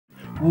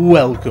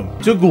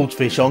Welcome to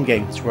Goldfish on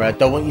Games, where I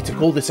don't want you to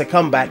call this a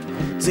comeback,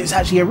 as it's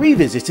actually a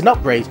revisit and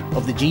upgrade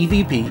of the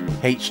GVP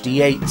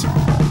HD8.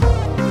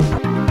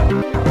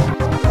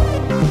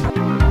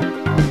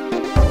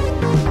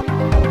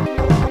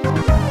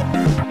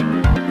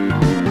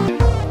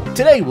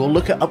 Today we'll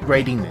look at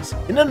upgrading this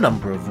in a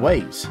number of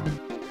ways.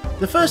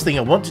 The first thing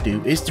I want to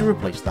do is to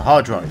replace the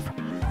hard drive,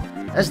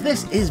 as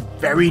this is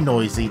very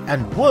noisy,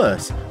 and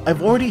worse,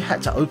 I've already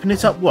had to open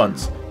it up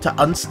once to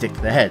unstick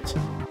the head,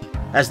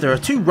 as there are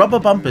two rubber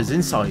bumpers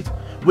inside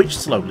which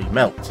slowly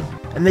melt,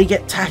 and they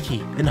get tacky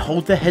and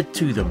hold the head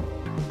to them.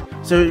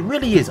 So it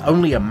really is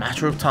only a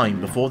matter of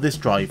time before this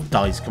drive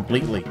dies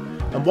completely,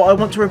 and what I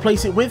want to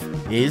replace it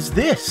with is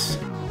this!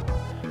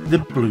 The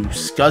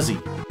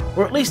BlueScsi,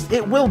 or at least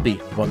it will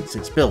be once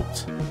it's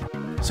built.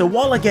 So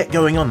while I get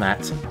going on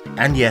that,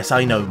 and yes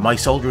I know my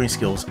soldering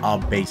skills are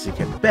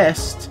basic at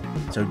best,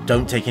 so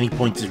don't take any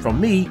pointers from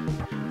me,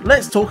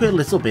 let's talk a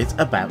little bit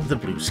about the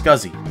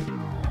BlueScsi,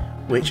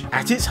 which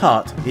at its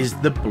heart is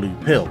the Blue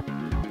Pill,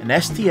 an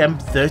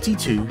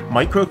STM32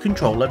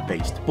 microcontroller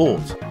based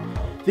board.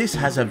 This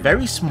has a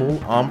very small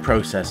ARM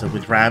processor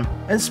with RAM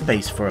and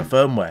space for a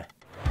firmware,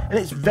 and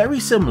it's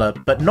very similar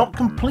but not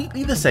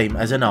completely the same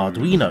as an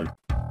Arduino.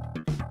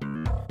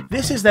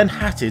 This is then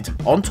hatted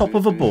on top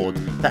of a board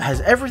that has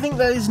everything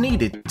that is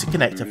needed to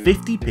connect a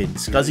 50-pin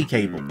SCSI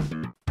cable.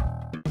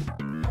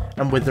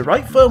 And with the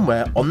right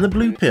firmware on the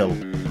Blue Pill,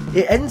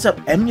 it ends up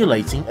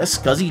emulating a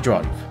SCSI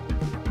drive.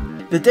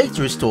 The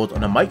data is stored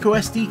on a micro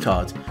SD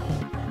card,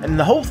 and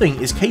the whole thing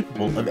is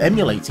capable of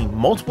emulating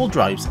multiple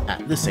drives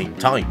at the same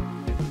time.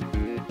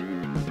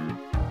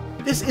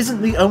 This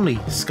isn't the only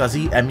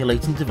SCSI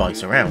emulating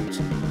device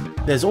around.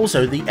 There's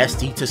also the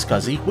SD to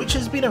SCSI, which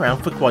has been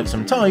around for quite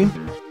some time.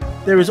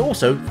 There is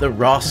also the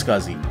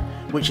BlueScsi,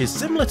 which is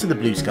similar to the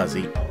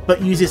BlueScsi,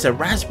 but uses a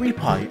Raspberry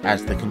Pi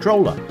as the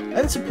controller,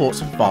 and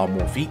supports far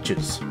more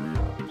features.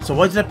 So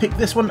why did I pick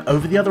this one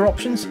over the other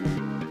options?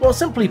 Well,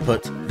 simply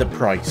put, the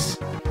price.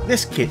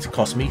 This kit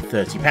cost me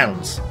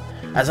 £30,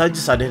 as I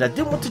decided I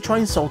didn't want to try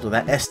and solder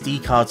that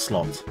SD card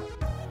slot.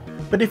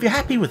 But if you're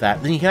happy with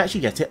that, then you can actually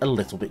get it a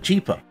little bit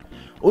cheaper,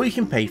 or you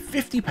can pay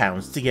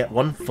 £50 to get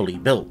one fully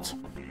built.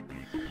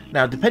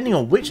 Now, depending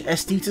on which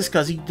SD to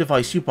SCSI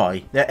device you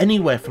buy, they're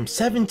anywhere from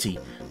 £70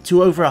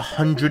 to over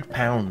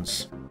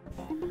 £100.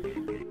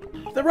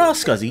 The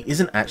BlueScsi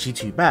isn't actually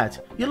too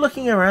bad, you're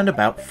looking around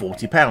about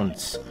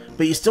 £40,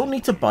 but you still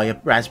need to buy a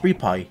Raspberry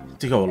Pi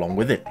to go along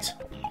with it.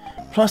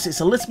 Plus it's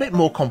a little bit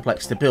more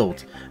complex to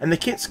build, and the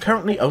kits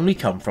currently only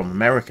come from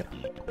America.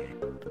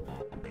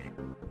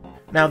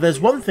 Now there's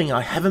one thing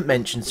I haven't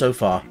mentioned so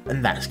far,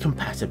 and that's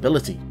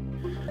compatibility.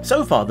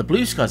 So far the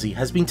BlueScsi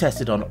has been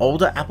tested on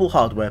older Apple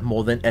hardware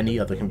more than any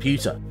other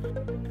computer,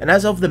 and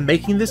as of the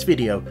making this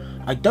video,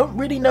 I don't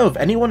really know of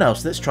anyone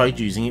else that's tried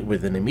using it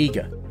with an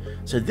Amiga,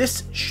 so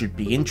this should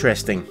be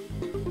interesting.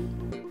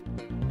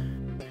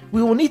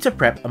 We will need to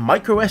prep a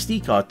micro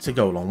SD card to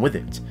go along with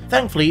it.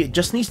 Thankfully it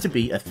just needs to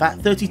be a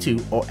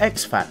FAT32 or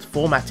exFAT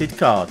formatted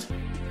card,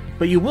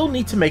 but you will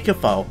need to make a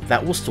file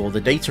that will store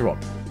the data on.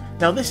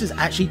 Now this is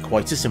actually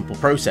quite a simple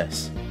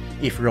process.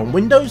 If you're on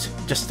Windows,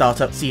 just start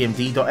up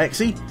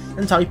cmd.exe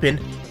and type in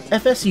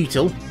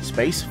fsutil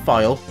space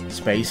file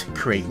space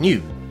create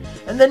new,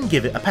 and then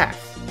give it a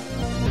path.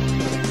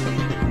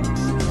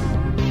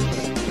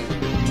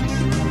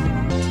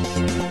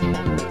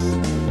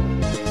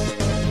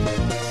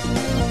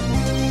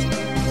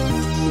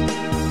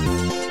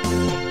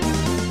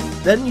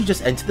 Then you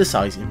just enter the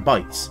size in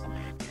bytes.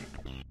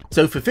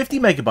 So for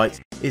 50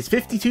 megabytes is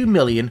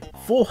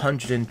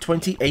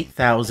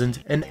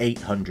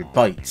 52,428,800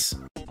 bytes.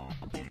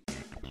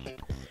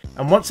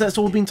 And once that's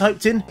all been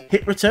typed in,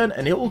 hit return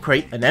and it will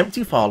create an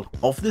empty file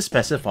of the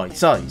specified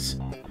size.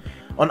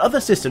 On other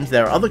systems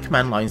there are other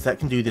command lines that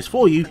can do this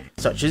for you,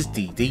 such as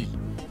dd.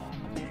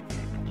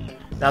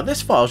 Now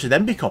this file should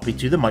then be copied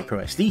to the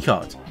micro SD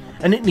card,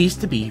 and it needs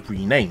to be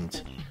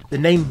renamed. The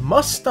name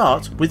must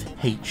start with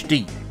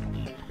HD,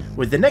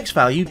 with the next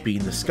value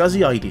being the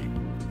SCSI ID,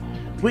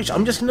 which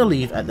I'm just going to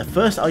leave at the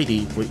first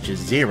ID, which is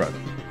 0.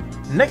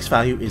 The next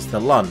value is the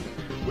LUN,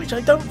 which I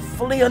don't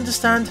fully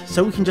understand,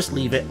 so we can just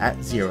leave it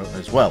at 0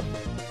 as well.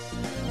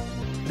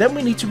 Then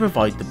we need to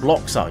provide the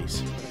block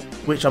size,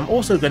 which I'm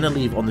also going to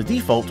leave on the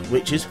default,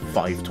 which is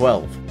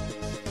 512.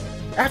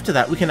 After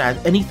that we can add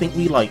anything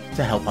we like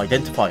to help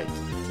identify it,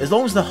 as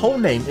long as the whole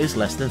name is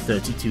less than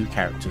 32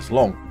 characters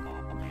long.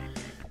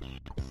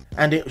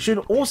 And it should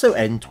also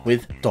end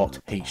with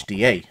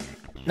 .hda.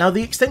 Now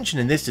the extension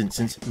in this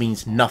instance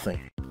means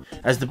nothing,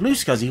 as the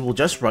BlueScsi will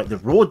just write the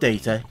raw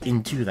data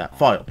into that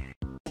file.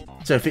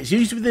 So if it's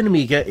used with an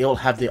Amiga, it'll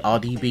have the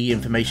RDB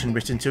information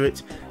written to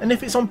it, and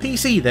if it's on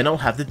PC then it'll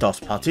have the DOS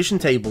partition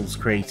tables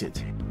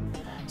created.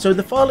 So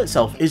the file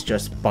itself is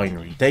just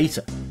binary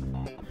data.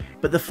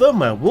 But the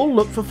firmware will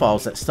look for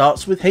files that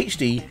starts with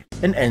HD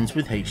and ends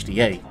with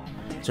HDA,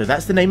 so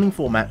that's the naming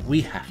format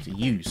we have to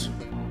use.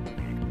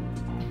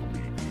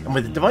 And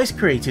with the device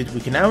created,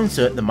 we can now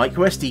insert the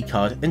micro SD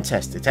card and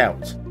test it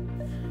out.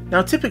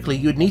 Now typically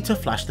you'd need to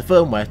flash the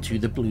firmware to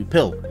the Blue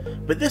Pill,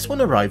 but this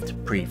one arrived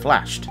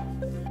pre-flashed.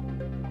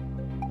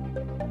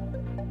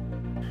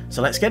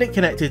 So let's get it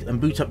connected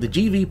and boot up the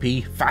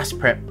GVP Fast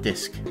Prep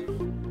disk.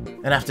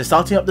 And after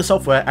starting up the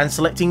software and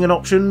selecting an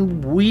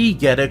option, we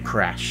get a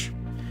crash,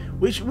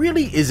 which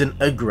really isn't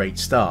a great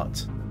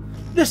start.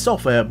 This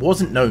software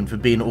wasn't known for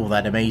being all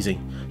that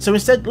amazing, so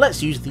instead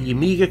let's use the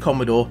Amiga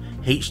Commodore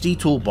HD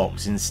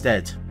Toolbox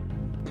instead,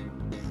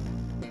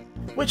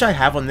 which I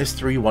have on this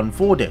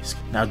 314 disk.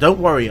 Now don't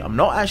worry, I'm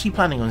not actually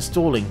planning on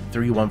installing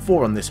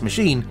 314 on this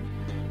machine,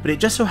 but it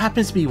just so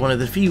happens to be one of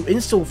the few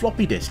install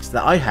floppy disks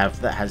that I have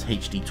that has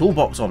HD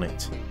Toolbox on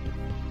it.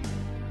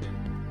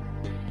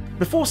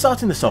 Before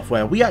starting the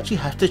software, we actually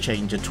have to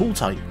change a tool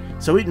type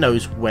so it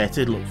knows where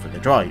to look for the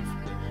drive.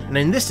 And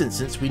in this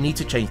instance, we need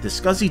to change the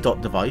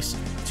SCSI.device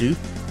to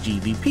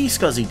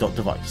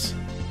GVP.SCSI.device.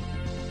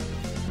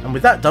 And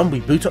with that done, we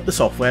boot up the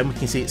software and we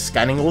can see it's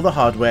scanning all the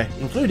hardware,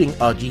 including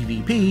our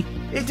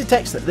GVP. It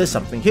detects that there's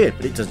something here,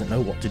 but it doesn't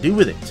know what to do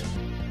with it.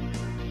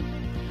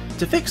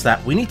 To fix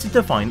that, we need to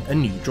define a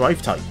new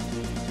drive type,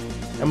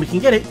 and we can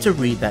get it to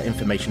read that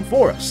information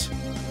for us,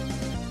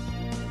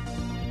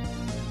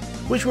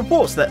 which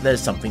reports that there's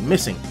something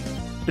missing,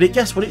 but it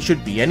guessed what it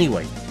should be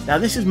anyway. Now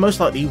this is most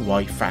likely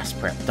why Fast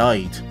Prep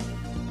died.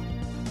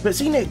 But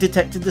seeing it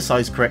detected the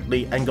size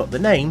correctly and got the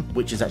name,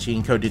 which is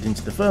actually encoded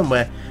into the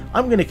firmware,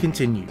 I'm going to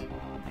continue.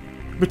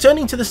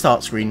 Returning to the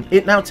start screen,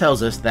 it now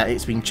tells us that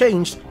it's been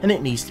changed and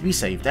it needs to be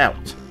saved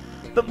out.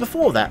 But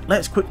before that,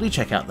 let's quickly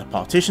check out the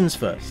partitions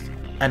first.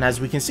 And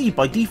as we can see,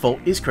 by default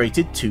it's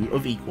created 2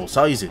 of equal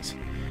sizes,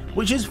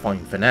 which is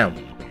fine for now.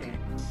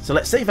 So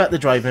let's save out the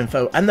drive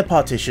info and the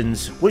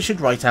partitions, which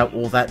should write out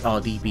all that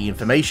RDB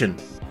information,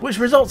 which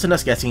results in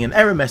us getting an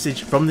error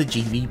message from the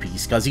GVP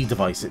SCSI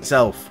device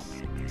itself.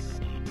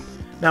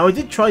 Now I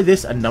did try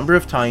this a number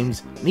of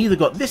times and either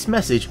got this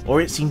message or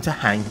it seemed to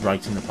hang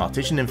writing the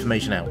partition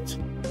information out,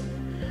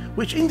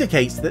 which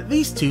indicates that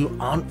these two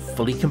aren't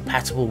fully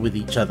compatible with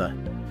each other.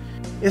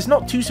 It's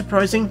not too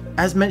surprising,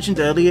 as mentioned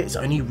earlier it's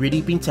only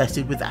really been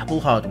tested with Apple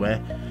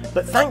hardware,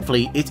 but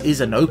thankfully it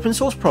is an open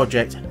source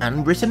project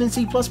and written in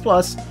C++,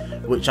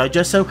 which I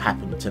just so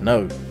happen to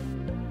know.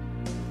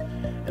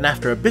 And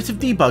after a bit of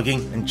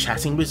debugging and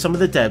chatting with some of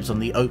the devs on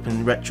the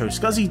Open Retro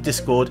SCSI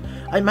Discord,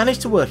 I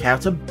managed to work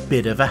out a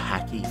bit of a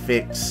hacky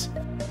fix,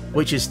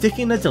 which is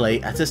sticking a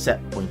delay at a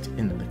set point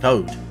in the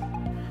code.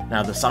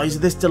 Now the size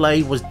of this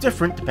delay was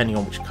different depending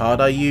on which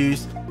card I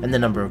used and the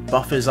number of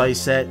buffers I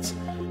set.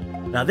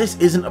 Now this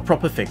isn't a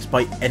proper fix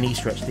by any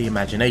stretch of the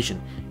imagination,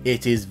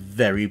 it is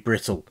very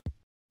brittle.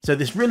 So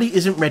this really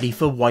isn't ready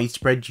for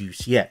widespread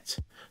use yet,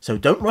 so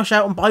don't rush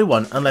out and buy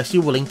one unless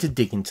you're willing to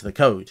dig into the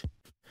code.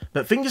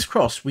 But fingers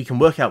crossed we can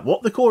work out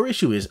what the core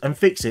issue is and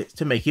fix it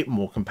to make it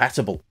more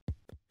compatible.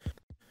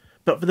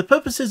 But for the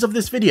purposes of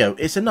this video,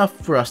 it's enough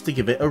for us to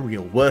give it a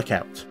real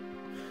workout.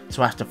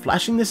 So after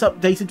flashing this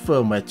updated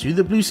firmware to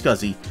the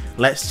BlueScsi,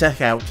 let's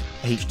check out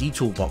HD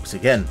Toolbox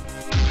again.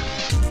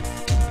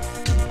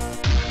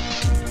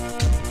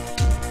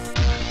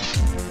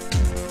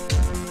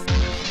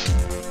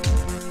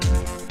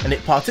 And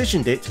it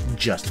partitioned it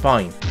just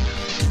fine.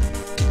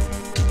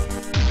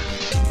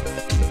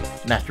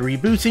 And after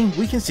rebooting,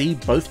 we can see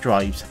both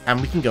drives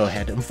and we can go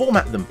ahead and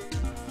format them.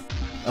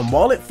 And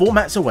while it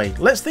formats away,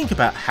 let's think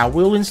about how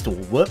we'll install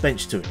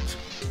Workbench to it.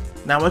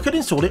 Now I could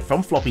install it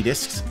from floppy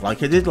disks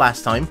like I did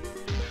last time,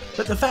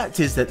 but the fact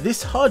is that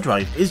this hard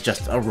drive is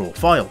just a raw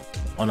file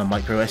on a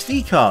micro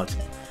SD card,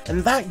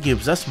 and that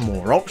gives us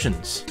more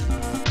options,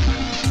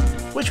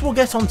 which we'll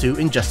get onto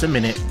in just a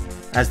minute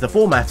as the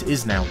format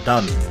is now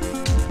done.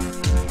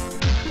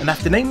 And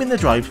after naming the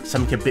drive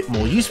something a bit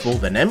more useful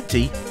than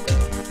empty,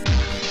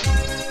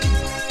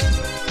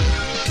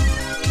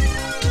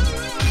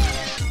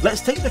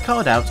 let's take the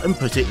card out and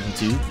put it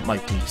into my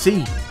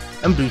PC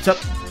and boot up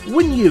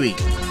WinUI.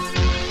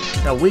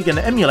 Now we're going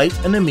to emulate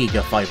an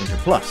Amiga 500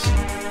 Plus.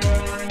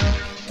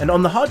 And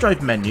on the hard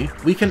drive menu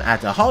we can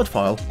add a hard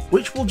file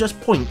which will just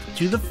point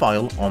to the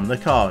file on the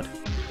card.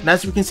 And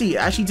as we can see, it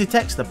actually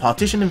detects the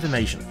partition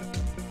information.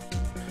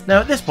 Now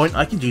at this point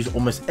I could use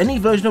almost any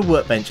version of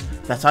Workbench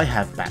that I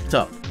have backed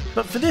up,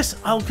 but for this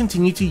I'll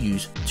continue to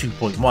use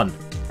 2.1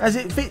 as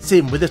it fits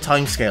in with the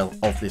timescale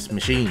of this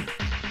machine.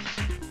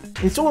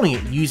 Installing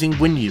it using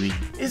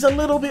WinUI is a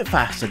little bit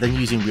faster than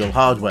using real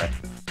hardware,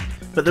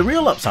 but the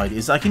real upside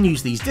is I can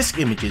use these disk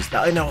images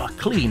that I know are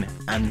clean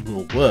and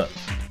will work.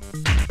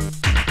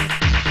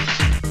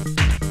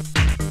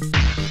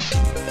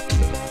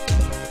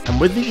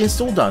 And with the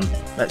install done,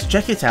 let's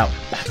check it out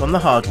back on the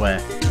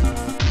hardware.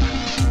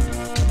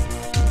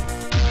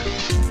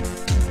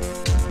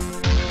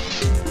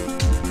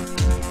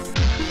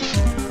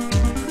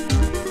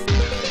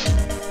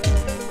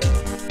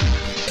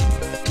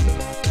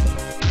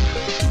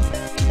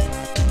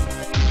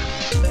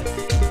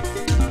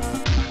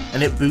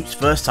 And it boots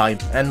first time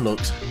and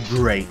looks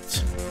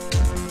great.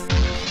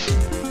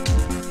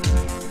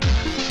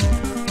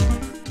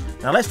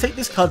 Now let's take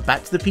this card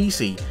back to the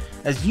PC,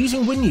 as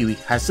using WinUI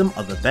has some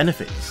other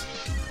benefits.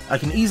 I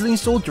can easily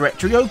install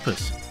Directory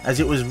Opus, as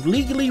it was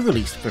legally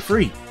released for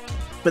free,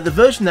 but the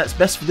version that's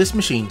best for this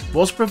machine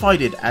was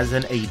provided as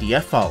an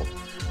ADF file,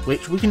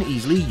 which we can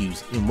easily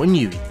use in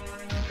WinUI.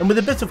 And with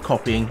a bit of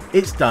copying,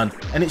 it's done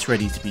and it's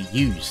ready to be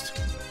used.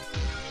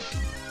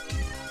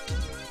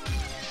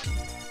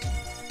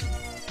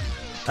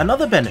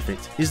 Another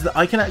benefit is that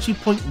I can actually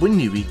point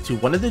WinUI to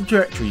one of the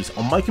directories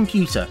on my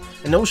computer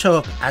and it will show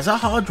up as a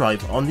hard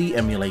drive on the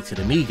emulated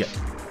Amiga.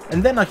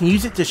 And then I can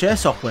use it to share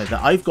software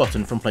that I've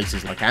gotten from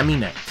places like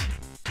Aminet.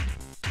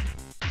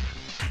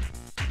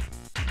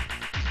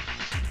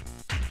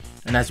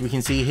 And as we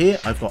can see here,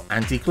 I've got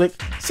anti-click,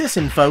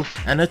 sysinfo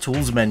and a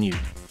tools menu.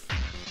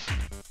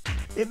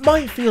 It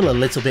might feel a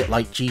little bit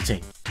like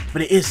cheating,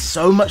 but it is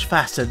so much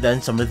faster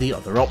than some of the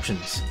other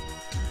options.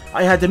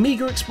 I had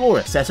Amiga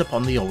Explorer set up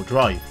on the old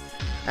drive,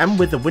 and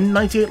with the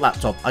Win98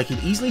 laptop I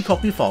could easily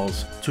copy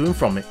files to and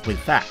from it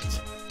with that.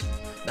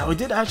 Now I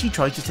did actually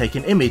try to take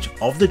an image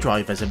of the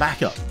drive as a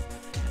backup,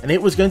 and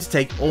it was going to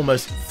take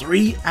almost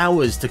 3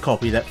 hours to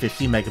copy that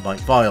 50 megabyte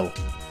file.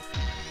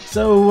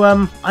 So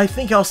I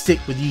think I'll stick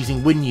with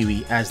using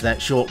WinUI as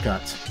that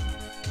shortcut.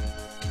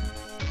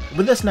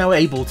 With us now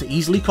able to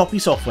easily copy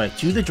software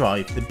to the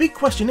drive, the big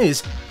question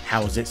is,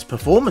 how's its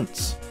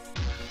performance?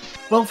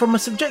 Well, from a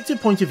subjective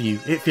point of view,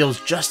 it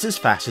feels just as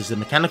fast as the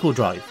mechanical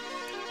drive,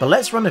 but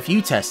let's run a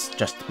few tests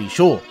just to be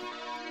sure.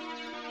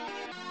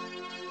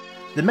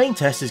 The main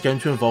test is going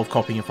to involve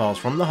copying files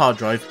from the hard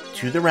drive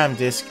to the RAM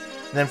disk,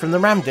 and then from the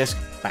RAM disk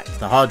back to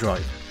the hard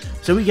drive,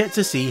 so we get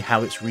to see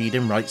how its read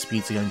and write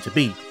speeds are going to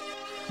be.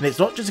 And it's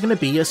not just going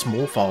to be a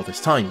small file this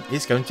time,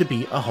 it's going to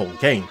be a whole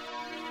game.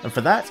 And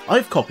for that,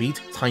 I've copied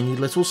Tiny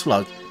Little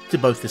Slug to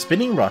both the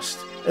Spinning Rust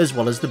as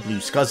well as the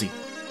BlueScsi.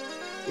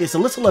 It's a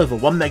little over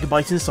 1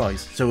 megabyte in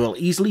size, so it will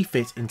easily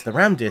fit into the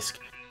RAM disk,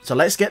 so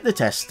let's get the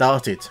test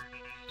started.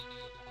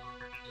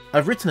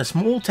 I've written a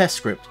small test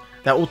script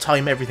that will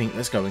time everything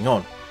that's going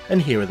on,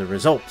 and here are the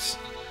results.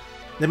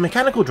 The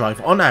mechanical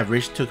drive on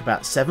average took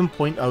about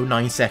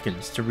 7.09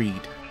 seconds to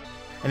read,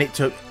 and it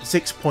took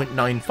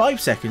 6.95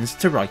 seconds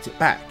to write it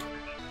back.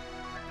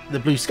 The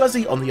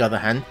BlueScsi on the other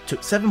hand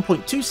took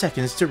 7.2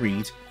 seconds to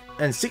read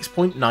and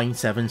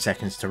 6.97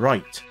 seconds to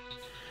write,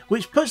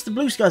 which puts the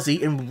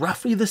BlueScsi in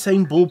roughly the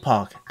same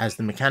ballpark as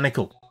the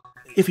mechanical.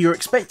 If you're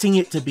expecting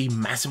it to be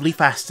massively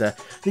faster,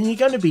 then you're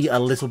going to be a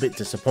little bit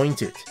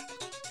disappointed,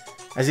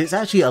 as it's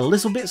actually a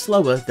little bit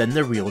slower than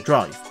the real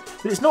drive,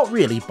 but it's not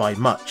really by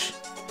much.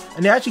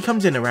 And it actually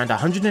comes in around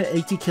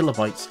 180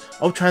 kilobytes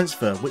of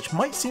transfer, which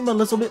might seem a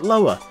little bit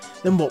lower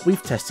than what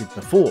we've tested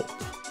before.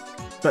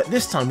 But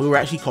this time we were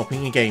actually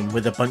copying a game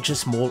with a bunch of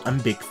small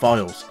and big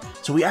files,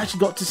 so we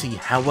actually got to see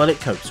how well it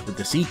copes with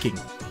the seeking.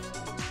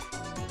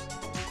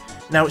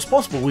 Now it's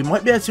possible we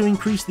might be able to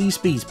increase these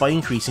speeds by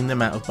increasing the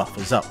amount of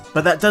buffers up,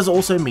 but that does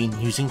also mean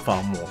using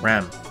far more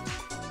RAM.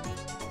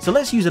 So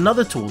let's use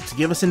another tool to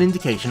give us an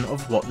indication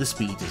of what the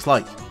speed is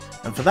like,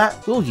 and for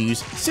that we'll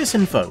use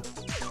sysinfo.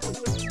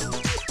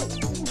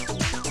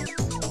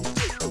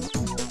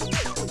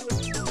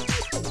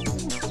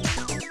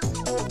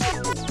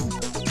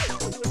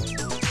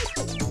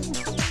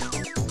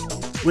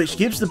 Which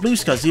gives the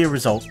BlueScsi a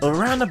result of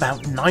around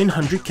about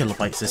 900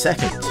 kilobytes a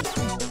second.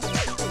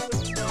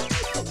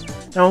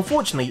 Now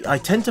unfortunately, I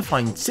tend to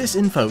find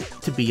sysinfo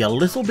to be a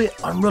little bit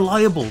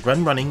unreliable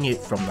when running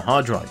it from the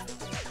hard drive.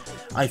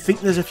 I think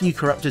there's a few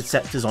corrupted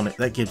sectors on it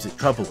that gives it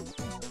trouble.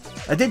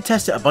 I did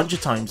test it a bunch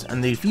of times,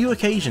 and the few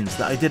occasions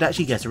that I did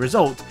actually get a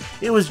result,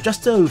 it was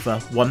just over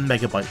 1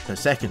 megabyte per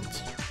second.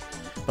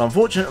 But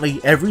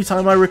unfortunately, every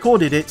time I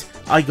recorded it,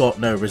 I got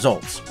no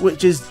results,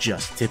 which is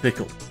just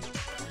typical.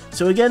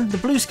 So again, the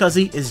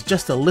BlueScsi is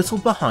just a little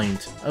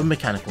behind a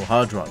mechanical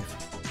hard drive.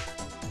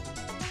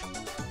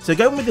 So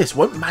going with this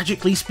won't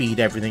magically speed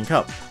everything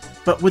up,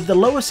 but with the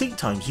lower seek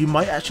times you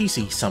might actually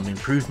see some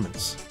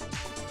improvements.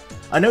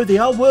 I know they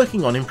are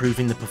working on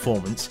improving the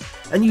performance,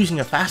 and using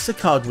a faster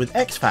card with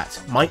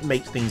exFAT might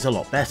make things a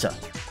lot better.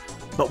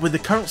 But with the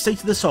current state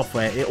of the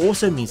software, it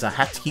also means I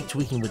have to keep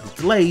tweaking with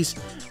the delays,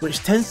 which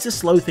tends to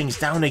slow things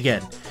down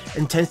again,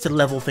 and tends to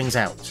level things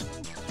out.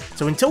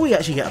 So until we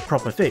actually get a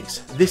proper fix,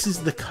 this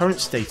is the current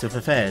state of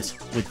affairs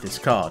with this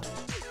card.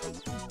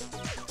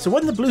 So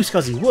when the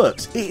BlueScsi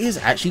works, it is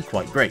actually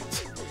quite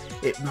great.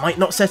 It might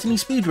not set any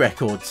speed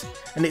records,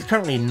 and it's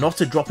currently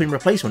not a drop-in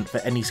replacement for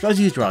any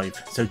SCSI drive,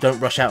 so don't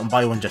rush out and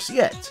buy one just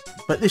yet,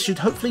 but this should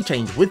hopefully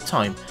change with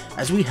time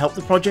as we help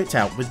the project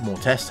out with more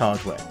test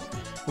hardware.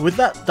 And with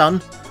that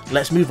done,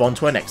 let's move on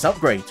to our next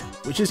upgrade,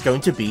 which is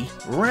going to be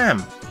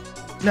RAM.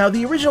 Now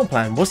the original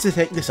plan was to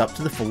take this up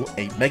to the full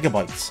 8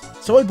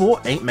 megabytes, so I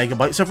bought 8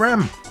 megabytes of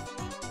RAM.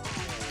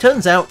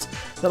 Turns out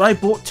that I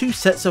bought 2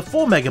 sets of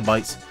 4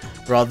 megabytes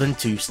rather than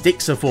 2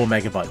 sticks of 4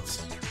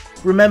 megabytes.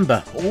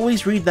 Remember,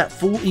 always read that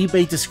full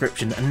eBay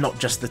description and not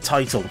just the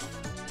title.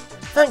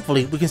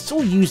 Thankfully, we can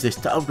still use this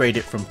to upgrade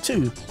it from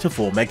 2 to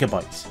 4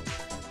 megabytes.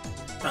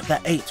 But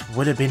that 8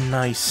 would have been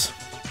nice.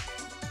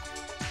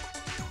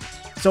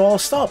 So I'll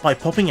start by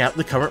popping out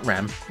the current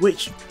RAM,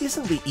 which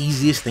isn't the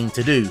easiest thing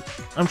to do.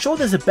 I'm sure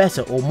there's a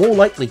better or more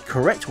likely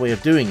correct way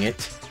of doing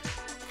it.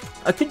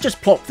 I could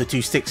just plop the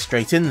 2 sticks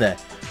straight in there,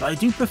 but I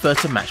do prefer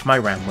to match my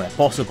RAM where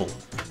possible,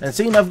 and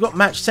seeing I've got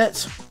match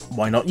sets,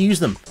 why not use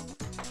them?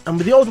 And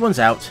with the old ones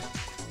out,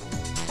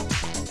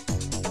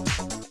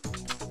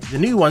 the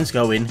new ones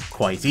go in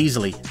quite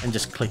easily and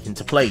just click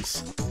into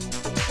place.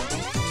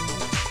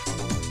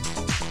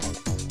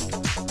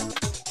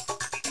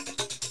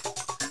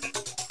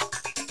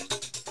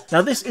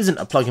 Now this isn't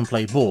a plug and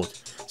play board,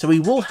 so we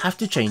will have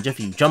to change a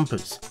few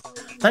jumpers.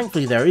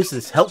 Thankfully there is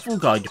this helpful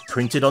guide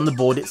printed on the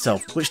board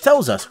itself which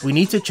tells us we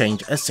need to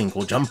change a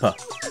single jumper.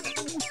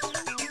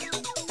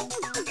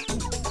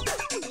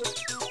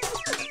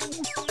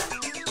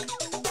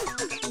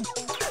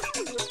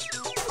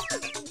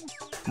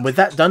 And with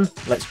that done,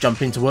 let's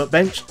jump into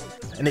Workbench,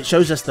 and it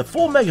shows us the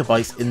 4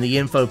 MB in the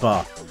info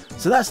bar,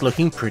 so that's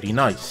looking pretty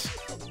nice.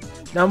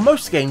 Now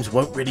most games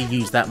won't really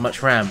use that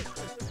much RAM,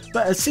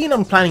 but as seen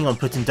I'm planning on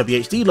putting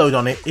WHD load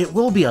on it, it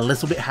will be a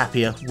little bit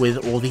happier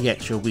with all the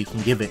extra we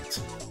can give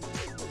it.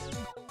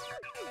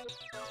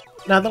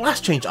 Now the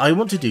last change I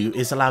want to do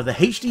is allow the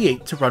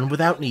HD8 to run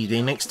without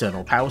needing an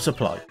external power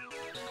supply,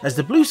 as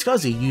the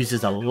BlueScsi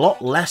uses a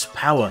lot less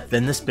power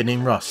than the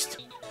spinning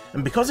Rust,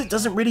 and because it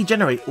doesn't really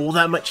generate all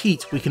that much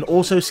heat we can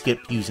also skip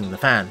using the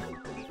fan,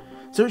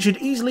 so it should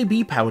easily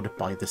be powered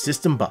by the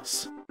system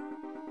bus.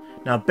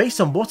 Now based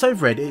on what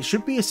I've read, it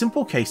should be a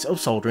simple case of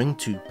soldering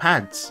 2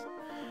 pads,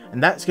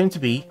 and that's going to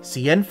be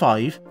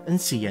CN5 and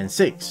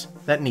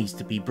CN6 that needs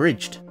to be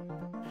bridged,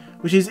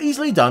 which is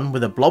easily done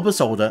with a blob of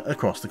solder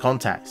across the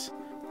contacts,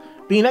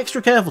 being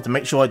extra careful to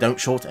make sure I don't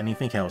short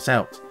anything else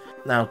out.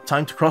 Now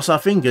time to cross our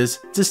fingers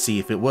to see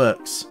if it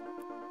works.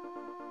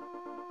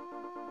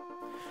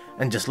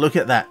 And just look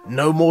at that,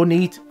 no more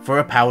need for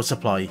a power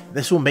supply.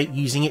 This will make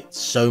using it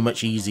so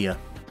much easier.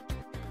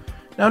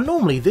 Now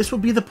normally this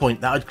would be the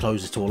point that I'd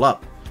close it all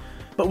up,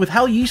 but with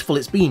how useful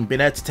it's been being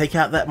able to take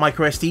out that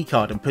micro SD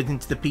card and put it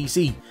into the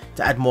PC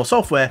to add more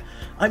software,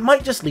 I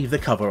might just leave the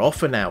cover off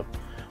for now,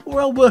 or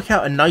I'll work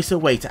out a nicer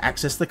way to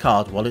access the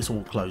card while it's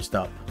all closed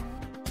up.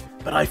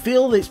 But I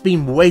feel it's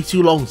been way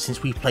too long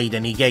since we've played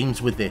any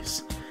games with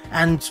this,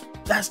 and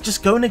that's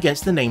just going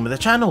against the name of the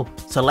channel,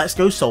 so let's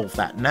go solve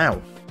that now.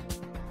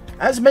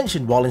 As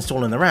mentioned while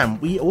installing the RAM,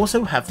 we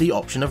also have the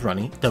option of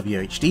running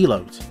WHD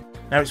load.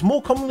 Now it's more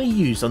commonly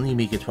used on the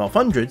Amiga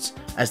 1200s,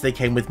 as they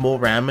came with more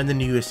RAM and the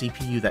newer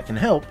CPU that can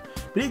help,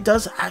 but it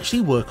does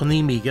actually work on the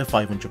Amiga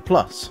 500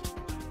 Plus.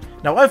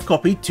 Now I've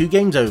copied 2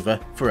 games over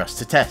for us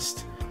to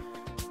test.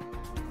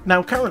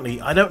 Now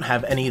currently I don't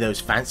have any of those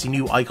fancy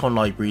new icon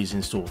libraries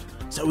installed,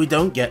 so we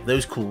don't get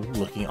those cool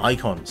looking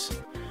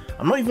icons.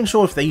 I'm not even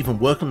sure if they even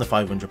work on the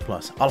 500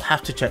 Plus, I'll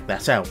have to check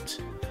that out.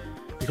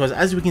 Because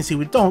as we can see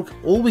with Donk,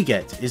 all we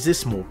get is this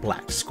small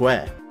black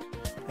square.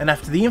 And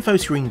after the info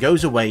screen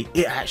goes away,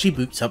 it actually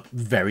boots up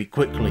very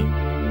quickly.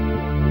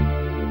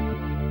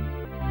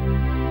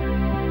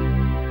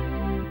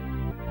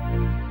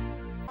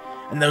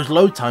 And those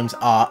load times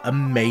are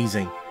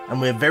amazing,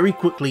 and we're very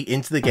quickly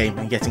into the game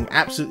and getting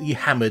absolutely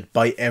hammered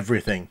by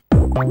everything.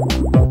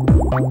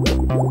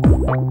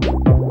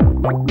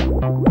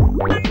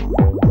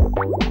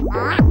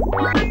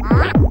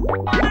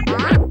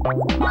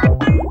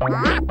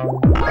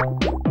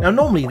 Now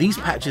normally these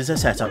patches are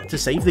set up to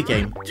save the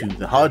game to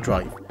the hard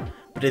drive,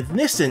 but in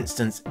this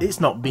instance it's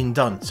not been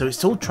done, so it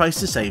still tries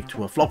to save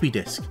to a floppy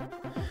disk,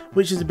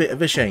 which is a bit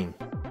of a shame.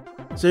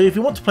 So if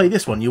you want to play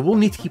this one, you will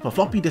need to keep a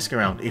floppy disk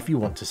around if you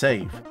want to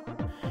save.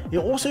 It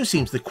also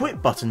seems the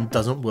quit button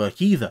doesn't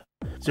work either,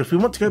 so if we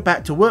want to go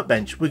back to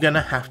Workbench we're going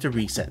to have to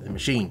reset the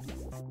machine.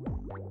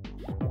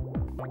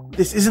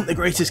 This isn't the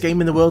greatest game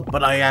in the world,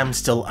 but I am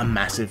still a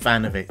massive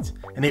fan of it,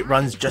 and it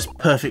runs just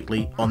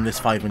perfectly on this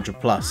 500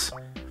 Plus.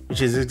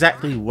 Which is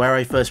exactly where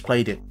I first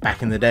played it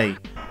back in the day,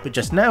 but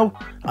just now,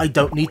 I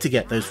don't need to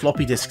get those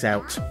floppy disks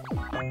out.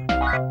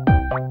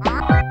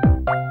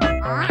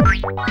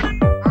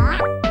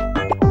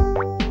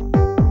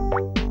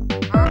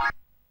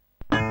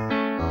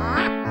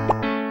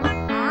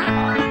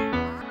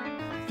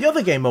 The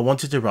other game I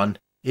wanted to run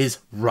is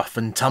Rough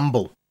and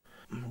Tumble,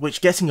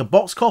 which getting a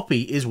box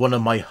copy is one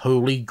of my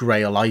holy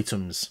grail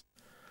items.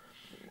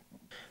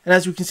 And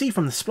as we can see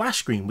from the splash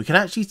screen, we can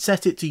actually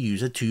set it to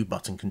use a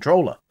 2-button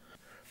controller.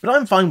 But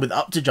I'm fine with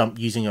up to jump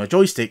using our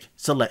joystick,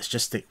 so let's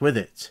just stick with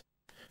it.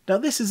 Now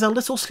this is a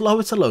little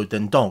slower to load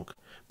than Donk,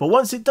 but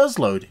once it does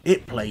load,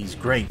 it plays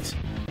great.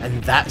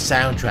 And that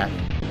soundtrack,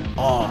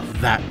 oh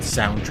that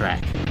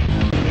soundtrack.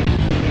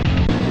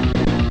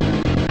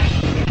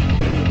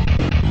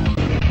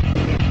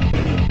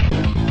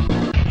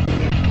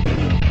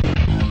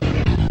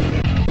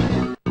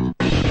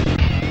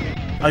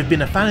 I've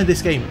been a fan of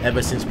this game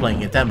ever since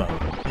playing a demo.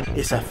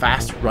 It's a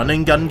fast run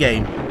and gun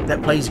game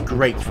that plays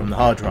great from the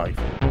hard drive.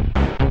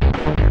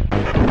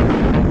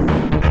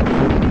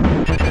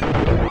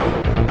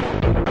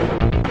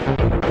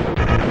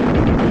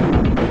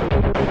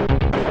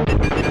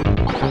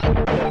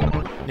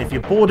 And if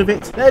you're bored of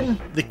it,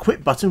 then the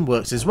quit button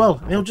works as well,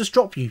 and it'll just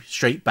drop you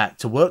straight back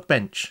to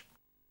Workbench.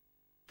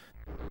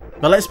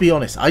 But let's be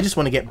honest, I just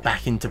want to get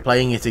back into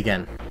playing it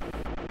again.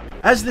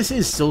 As this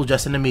is still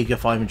just an Amiga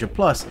 500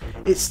 Plus,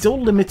 it's still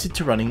limited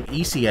to running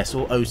ECS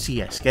or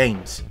OCS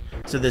games,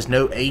 so there's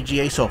no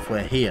AGA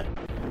software here.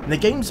 And the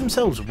games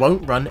themselves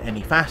won't run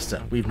any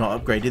faster, we've not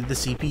upgraded the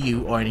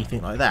CPU or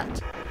anything like that,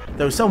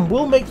 though some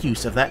will make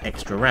use of that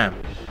extra RAM,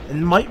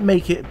 and might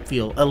make it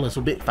feel a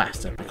little bit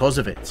faster because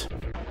of it.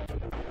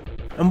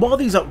 And while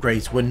these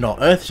upgrades were not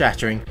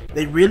earth-shattering,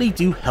 they really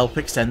do help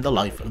extend the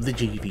life of the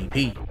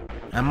GVP,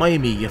 and my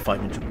Amiga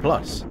 500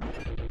 Plus.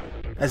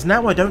 As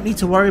now I don't need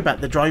to worry about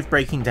the drive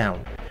breaking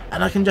down,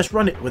 and I can just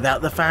run it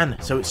without the fan,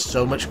 so it's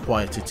so much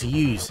quieter to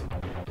use.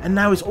 And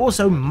now it's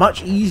also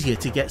much easier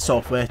to get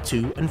software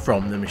to and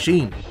from the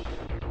machine.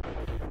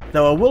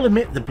 Though I will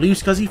admit the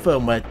BlueScsi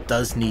firmware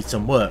does need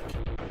some work,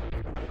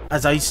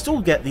 as I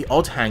still get the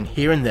odd hang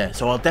here and there,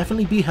 so I'll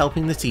definitely be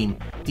helping the team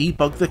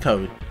debug the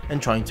code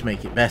and trying to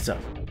make it better.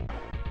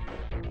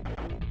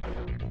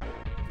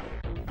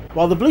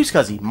 While the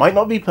BlueScsi might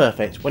not be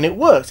perfect, when it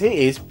works it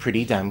is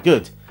pretty damn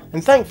good,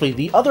 and thankfully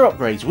the other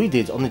upgrades we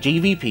did on the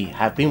GVP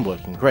have been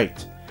working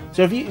great.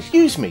 So if you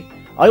excuse me,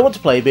 I want to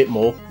play a bit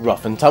more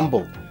rough and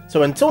tumble.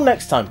 So until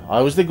next time,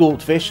 I was the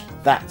Goldfish,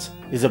 that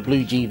is a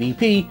Blue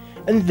GVP,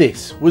 and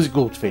this was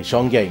Goldfish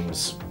on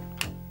Games.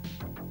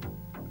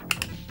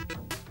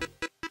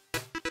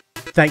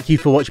 Thank you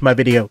for watching my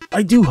video,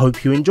 I do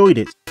hope you enjoyed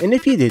it, and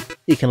if you did,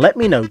 you can let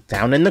me know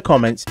down in the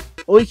comments,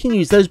 or you can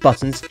use those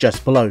buttons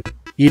just below,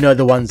 you know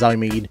the ones I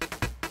mean.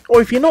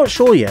 Or if you're not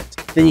sure yet,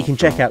 then you can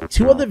check out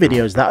 2 other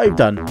videos that I've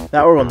done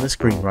that are on the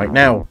screen right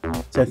now.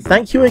 So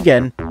thank you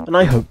again, and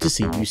I hope to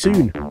see you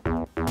soon.